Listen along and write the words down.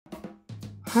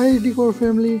Hi Decor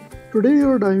family, today we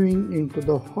are diving into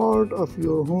the heart of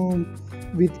your home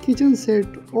with kitchen set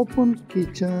open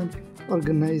kitchen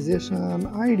organization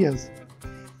ideas.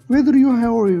 Whether you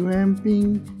have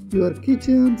revamping your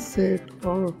kitchen set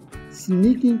or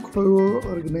sneaking horror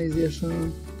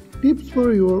organization tips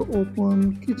for your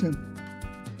open kitchen,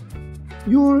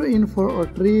 you are in for a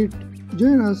treat.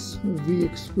 Join us, we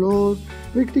explore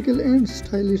practical and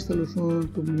stylish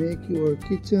solutions to make your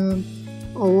kitchen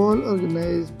a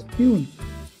well-organized unit.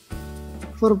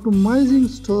 For optimizing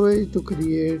storage to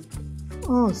create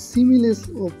a seamless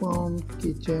open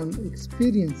kitchen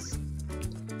experience,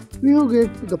 we have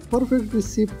got the perfect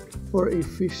recipe for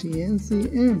efficiency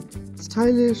and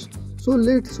stylish. So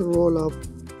let's roll up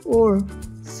our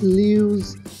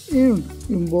sleeves and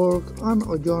embark on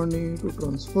a journey to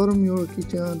transform your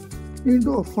kitchen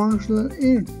into a functional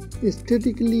and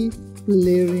aesthetically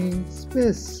pleasing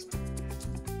space.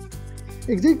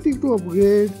 Excited to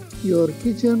upgrade your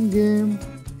kitchen game?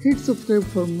 Hit subscribe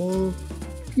for more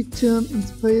kitchen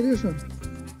inspiration.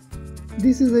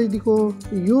 This is iDecor,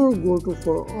 your go-to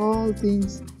for all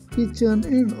things kitchen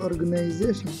and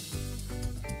organization.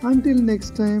 Until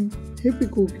next time, happy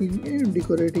cooking and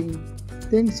decorating.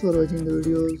 Thanks for watching the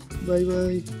videos. Bye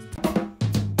bye.